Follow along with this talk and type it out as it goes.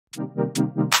What's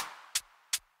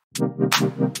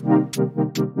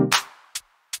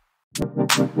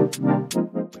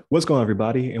going on,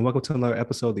 everybody, and welcome to another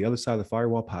episode of the Other Side of the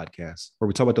Firewall podcast, where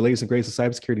we talk about the latest and greatest of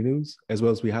cybersecurity news, as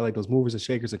well as we highlight those movers and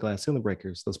shakers and glass ceiling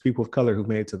breakers, those people of color who've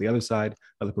made it to the other side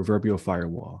of the proverbial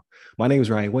firewall. My name is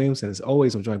Ryan Williams, and as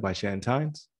always, I'm joined by Shannon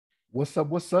Tynes. What's up?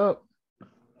 What's up?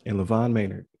 And LeVon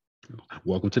Maynard.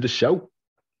 Welcome to the show.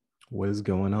 What is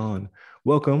going on?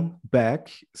 Welcome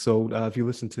back. So if you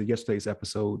listened to yesterday's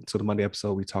episode, so the Monday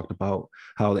episode, we talked about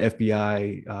how the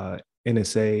FBI,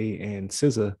 NSA, and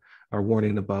CISA are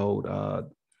warning about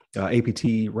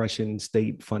APT, Russian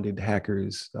state-funded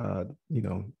hackers,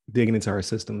 digging into our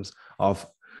systems off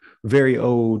very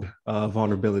old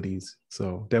vulnerabilities.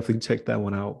 So definitely check that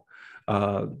one out.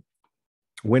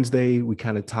 Wednesday, we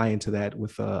kind of tie into that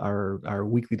with our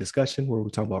weekly discussion where we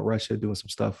talk about Russia doing some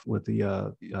stuff with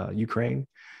the Ukraine.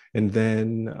 And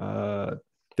then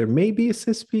there may be a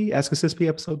CISP, Ask a CISP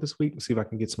episode this week. We'll see if I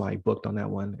can get somebody booked on that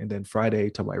one. And then Friday,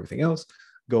 talk about everything else.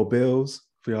 Go Bills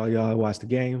for y'all watch the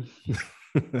game.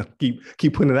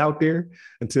 keep putting it out there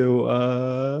until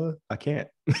I can't.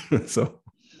 So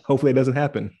hopefully it doesn't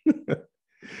happen.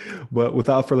 But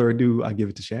without further ado, I give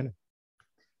it to Shannon.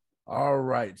 All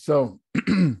right. So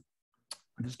the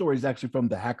story is actually from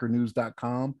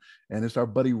thehackernews.com, and it's our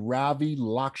buddy Ravi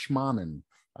Lakshmanan.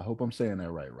 I hope I'm saying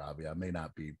that right, Ravi. I may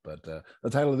not be, but the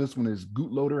title of this one is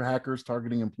Gootloader Hackers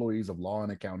Targeting Employees of Law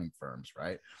and Accounting Firms,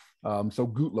 right? So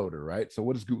Gootloader, right? So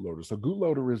what is Gootloader? So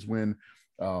Gootloader is when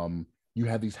you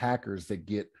have these hackers that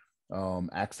get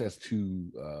access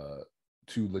to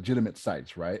legitimate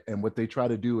sites, right? And what they try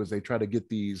to do is they try to get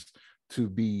these to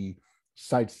be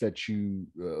sites that you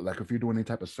like. If you're doing any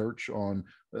type of search on,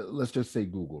 let's just say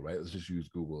Google, right? Let's just use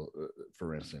Google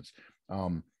for instance.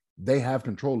 They have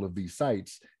control of these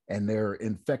sites, and they're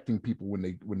infecting people when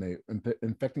they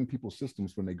infecting people's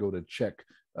systems when they go to check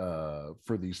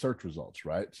for these search results,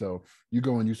 right? So you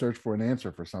go and you search for an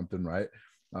answer for something, right?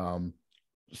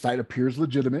 Site appears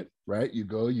legitimate, right? You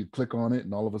go, you click on it,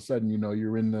 and all of a sudden,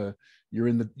 you're in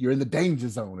the danger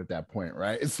zone at that point,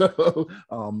 right? So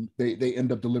they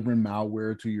end up delivering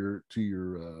malware to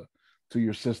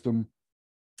your system.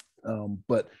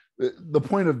 But the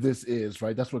point of this is,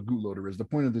 right, that's what Gootloader is. The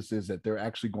point of this is that they're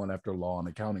actually going after law and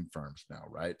accounting firms now,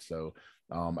 right? So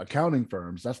accounting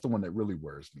firms, that's the one that really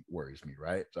worries me,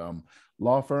 right?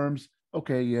 Law firms,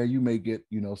 okay, yeah, you may get,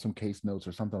 some case notes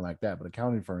or something like that, but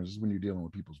accounting firms is when you're dealing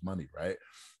with people's money, right?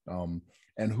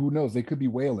 And who knows, they could be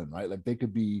whaling, right? Like this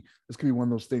could be one of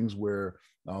those things where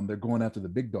they're going after the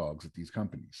big dogs at these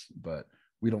companies, but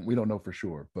we don't know for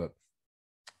sure. But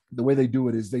the way they do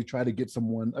it is they try to get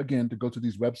someone, again, to go to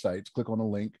these websites, click on a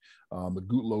link. The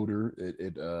Gootloader,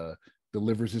 it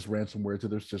delivers this ransomware to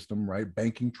their system, right?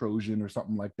 Banking Trojan or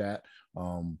something like that.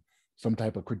 Some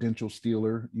type of credential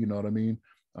stealer, you know what I mean?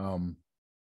 And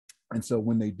so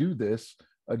when they do this,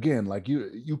 again, like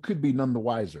you could be none the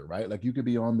wiser, right? Like you could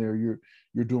be on there,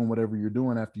 you're doing whatever you're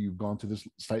doing after you've gone to this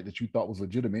site that you thought was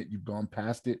legitimate. You've gone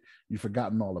past it, you've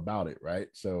forgotten all about it, right?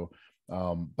 So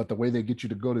but the way they get you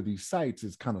to go to these sites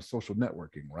is kind of social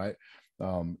networking, right?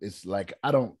 It's like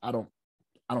I don't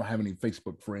have any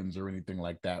Facebook friends or anything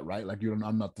like that, right? Like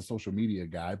I'm not the social media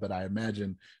guy, but I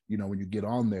imagine, when you get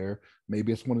on there,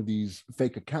 maybe it's one of these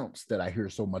fake accounts that I hear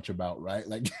so much about, right?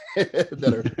 Like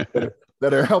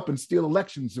that are helping steal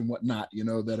elections and whatnot,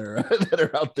 that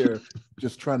are out there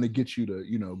just trying to get you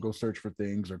to, go search for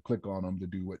things or click on them to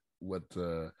do what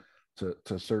to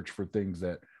search for things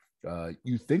that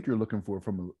you think you're looking for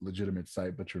from a legitimate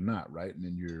site, but you're not, right? And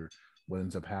then what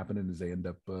ends up happening is they end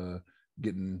up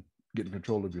getting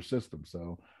control of your system.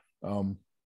 So,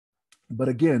 but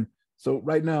again, so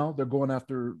right now they're going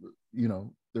after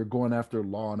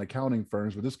law and accounting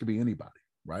firms, but this could be anybody,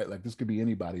 right? Like this could be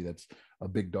anybody that's a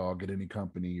big dog at any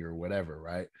company or whatever,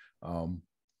 right?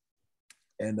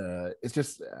 And it's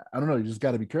just, I don't know, you just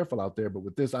got to be careful out there. But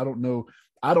with this, I will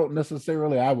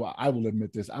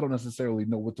admit this, I don't necessarily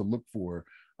know what to look for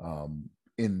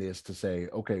in this to say,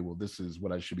 okay, well, this is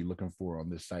what I should be looking for on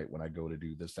this site when I go to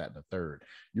do this, that, and the third.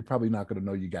 You're probably not going to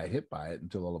know you got hit by it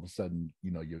until all of a sudden,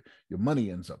 your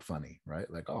money ends up funny, right?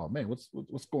 Like, oh man, what's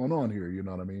going on here? You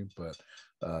know what I mean? But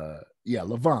yeah,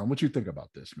 LeVon, what you think about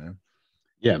this, man?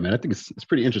 Yeah, man, I think it's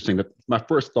pretty interesting. My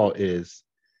first thought is,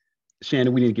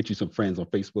 Shannon, we need to get you some friends on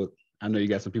Facebook. I know you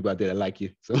got some people out there that like you,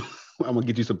 so I'm gonna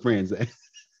get you some friends.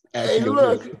 Hey,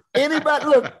 look,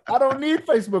 I don't need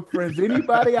Facebook friends.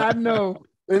 Anybody I know,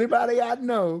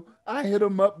 I hit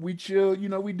them up. We chill,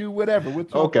 we do whatever. We'll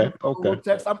talk. Okay. We'll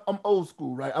text. I'm old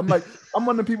school, right? I'm one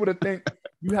of the people that think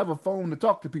you have a phone to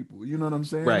talk to people. You know what I'm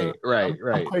saying? Right.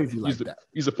 I'm crazy like that.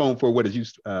 Use a phone for what it's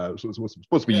used, what's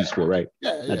supposed to be used for, right?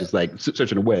 Yeah. Not just like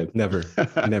searching the web. Never.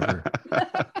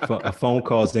 A phone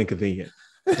call is inconvenient.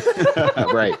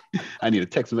 Right. I need a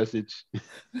text message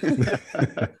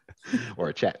or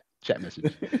a chat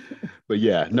message. But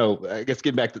yeah, no, I guess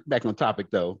getting back on topic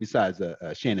though, besides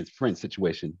Shannon's friend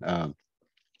situation, a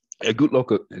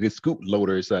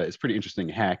Gootloader is pretty interesting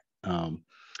hack.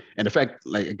 And the fact,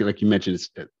 like you mentioned, it's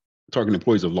targeting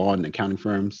employees of law and accounting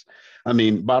firms. I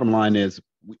mean, bottom line is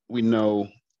we know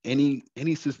any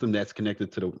system that's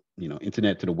connected to the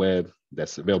internet, to the web,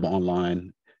 that's available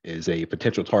online is a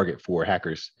potential target for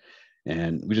hackers.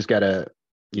 And we just gotta,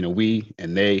 we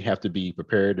and they have to be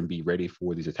prepared and be ready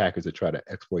for these attackers that try to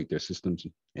exploit their systems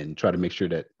and try to make sure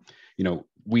that,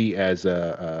 we as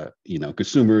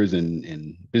consumers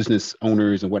and business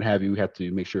owners and what have you have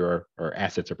to make sure our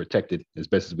assets are protected as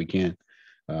best as we can,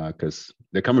 because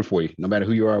they're coming for you no matter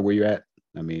who you are, where you're at.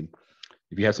 I mean,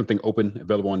 if you have something open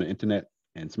available on the internet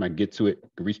and somebody get to it,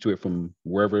 can reach to it from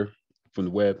wherever, from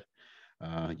the web,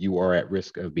 you are at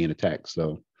risk of being attacked.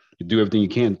 So you do everything you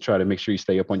can to try to make sure you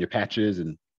stay up on your patches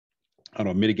and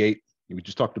mitigate. We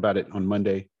just talked about it on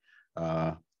Monday.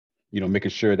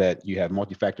 Making sure that you have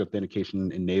multi-factor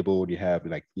authentication enabled, you have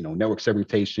network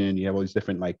segmentation, you have all these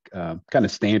different kind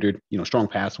of standard, strong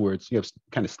passwords, you have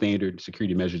kind of standard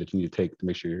security measures that you need to take to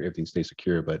make sure everything stays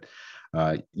secure. But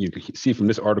you can see from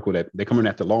this article that they're coming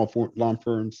after law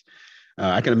firms.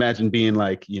 I can imagine being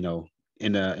in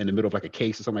the middle of a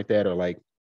case or something like that, or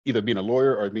either being a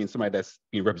lawyer or being somebody that's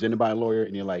being represented by a lawyer,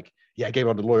 and you're like, yeah, I gave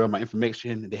all the lawyer all my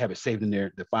information, and they have it saved in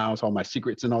the files, all my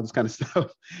secrets and all this kind of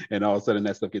stuff. And all of a sudden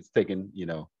that stuff gets taken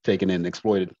and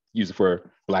exploited, used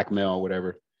for blackmail or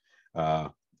whatever. That's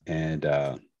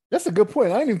a good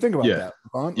point. I didn't even think about that.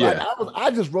 Yeah.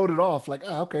 I just wrote it off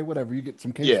okay, whatever. You get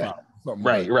some case file.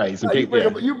 Right.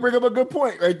 You bring up a good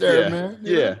point right there, man.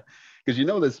 Yeah. Because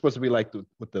there's supposed to be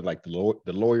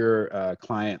the lawyer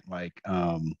client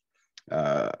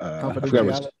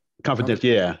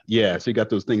confidential. Yeah. So you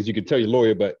got those things you can tell your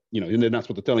lawyer, but they're not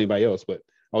supposed to tell anybody else. But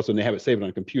also they have it saved on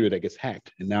a computer that gets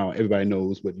hacked, and now everybody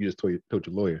knows what you just told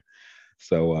your lawyer.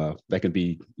 So that could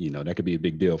be a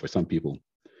big deal for some people.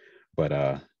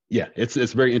 But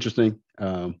it's very interesting.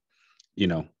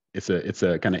 It's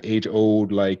a kind of age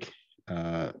old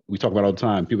we talk about all the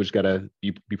time. People just gotta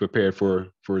be prepared for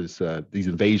these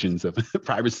invasions of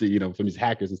privacy, from these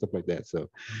hackers and stuff like that. So,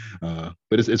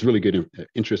 but it's really good,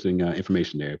 interesting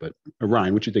information there. But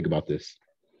Ryan, what you think about this?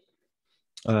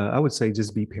 I would say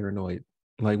just be paranoid.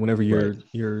 Whenever you're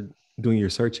doing your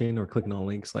searching or clicking on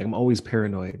links, I'm always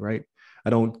paranoid, right?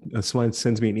 If someone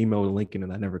sends me an email with a link in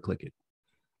it, I never click it.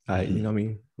 You know what I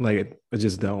mean? I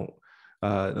just don't,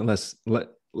 unless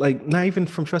not even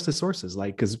from trusted sources,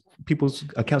 because people's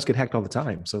accounts get hacked all the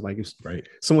time. So if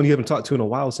someone you haven't talked to in a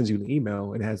while sends you an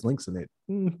email and it has links in it,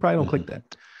 probably don't click that.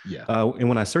 Yeah. And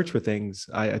when I search for things,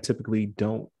 I typically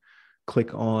don't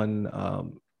click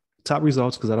on top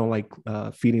results because I don't like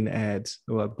feeding the ads,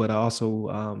 but I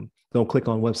also don't click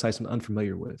on websites I'm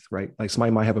unfamiliar with, right?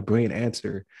 Somebody might have a brilliant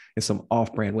answer in some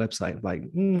off-brand website,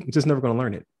 just never going to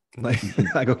learn it.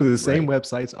 I go to the same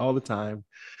websites all the time.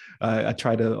 I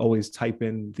try to always type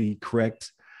in the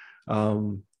correct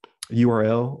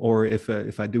URL, or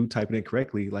if I do type it in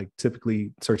correctly,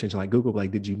 typically search engine like Google,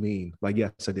 did you mean?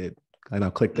 Yes, I did. And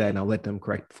I'll click that and I'll let them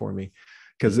correct it for me,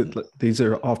 because these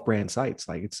are off-brand sites.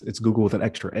 It's Google with an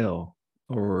extra L,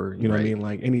 or what I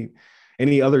mean?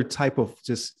 Any other type of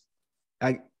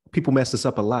people mess this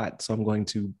up a lot. So I'm going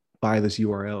to buy this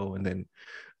URL and then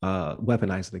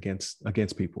weaponize it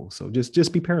against people. So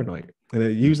just be paranoid, and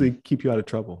it usually keep you out of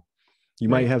trouble. You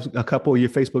might have a couple of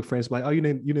your Facebook friends oh, you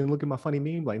didn't look at my funny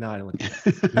meme? Nah, I didn't look at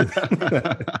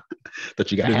that.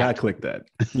 That you got did hacked. not click that.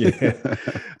 Yeah.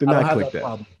 Did not click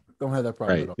that. Don't have that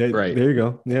problem at all. There you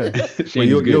go. Yeah.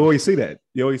 You always see that.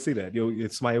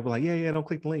 It's somebody will be yeah, don't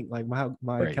click the link.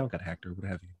 My account got hacked or what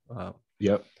have you.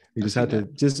 Yep. You just have to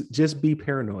just be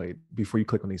paranoid before you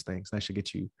click on these things. That should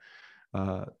get you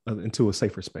into a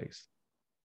safer space.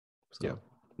 So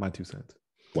my 2 cents.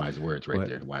 Wise words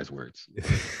there. Wise words.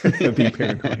 Be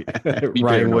paranoid. Be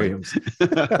Ryan paranoid. Williams.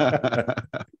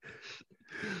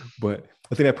 But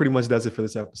I think that pretty much does it for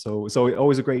this episode. So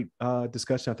always a great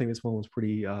discussion. I think this one was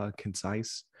pretty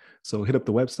concise. So hit up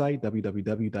the website,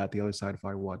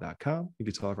 www.theothersideofirewall.com. You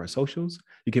get to all of our socials.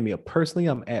 You can hit me up personally.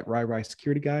 I'm at RyRy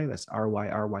Security Guy. That's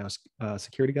RYRY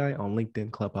Security Guy on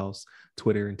LinkedIn, Clubhouse,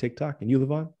 Twitter, and TikTok. And you,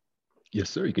 LeVon? Yes,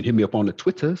 sir. You can hit me up on the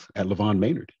Twitters at LeVon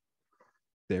Maynard.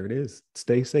 There it is.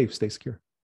 Stay safe. Stay secure.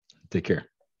 Take care.